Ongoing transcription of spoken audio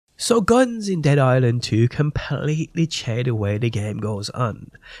So guns in Dead Island 2 completely change the way the game goes on.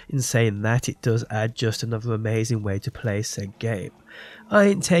 In saying that, it does add just another amazing way to play said game. I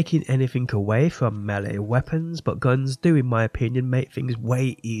ain't taking anything away from melee weapons, but guns do in my opinion make things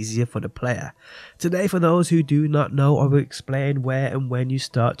way easier for the player. Today, for those who do not know, I will explain where and when you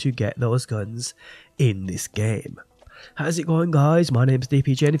start to get those guns in this game. How's it going, guys? My name is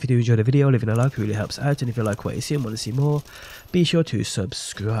DPJ, and if you do enjoy the video, leaving a like really helps out, and if you like what you see and want to see more, be sure to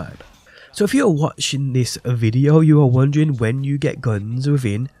subscribe. So if you're watching this video, you are wondering when you get guns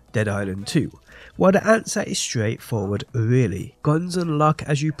within Dead Island 2. Well, the answer is straightforward really. Guns unlock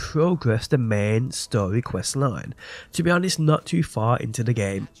as you progress the main story quest line. To be honest, not too far into the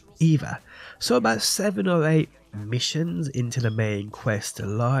game either. So about 7 or 8 missions into the main quest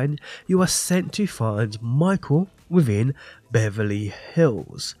line, you are sent to find Michael within Beverly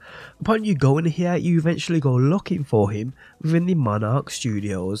Hills. Upon you going here, you eventually go looking for him within the Monarch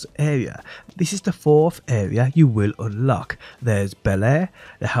Studios area. This is the 4th area you will unlock. There's Bel Air,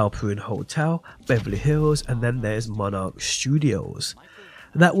 the Halperin Hotel, Beverly Hills, and then there's Monarch Studios.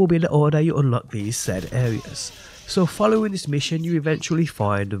 That will be the order you unlock these said areas. So following this mission, you eventually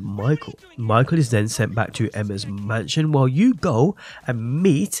find Michael. Michael is then sent back to Emma's mansion while you go and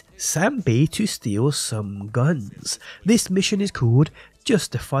meet Sam B to steal some guns. This mission is called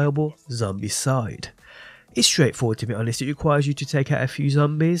Justifiable Zombicide. It's straightforward, to be honest. It requires you to take out a few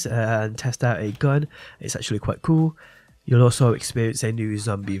zombies and test out a gun. It's actually quite cool. You'll also experience a new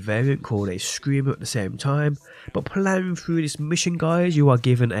zombie variant called a Screamer at the same time. But plowing through this mission, guys, you are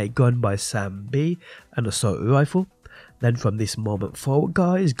given a gun by Sam B, an assault rifle. Then from this moment forward,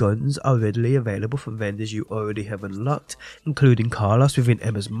 guys, guns are readily available from vendors you already have unlocked, including Carlos within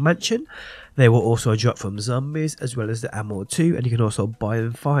Emma's mansion. They will also drop from zombies as well as the ammo too, and you can also buy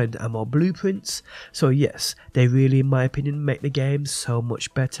and find ammo blueprints. So yes, they really, in my opinion, make the game so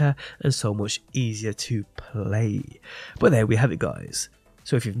much better and so much easier to play. But there we have it, guys.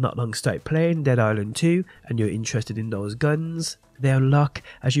 So if you've not long started playing Dead Island 2 and you're interested in those guns, they unlock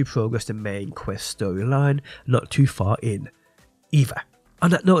as you progress the main quest storyline, not too far in either. On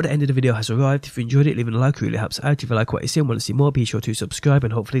that note, the end of the video has arrived. If you enjoyed it, leaving a like really helps out. If you like what you see and want to see more, be sure to subscribe,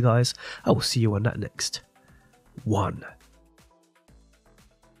 and hopefully, guys, I will see you on that next one.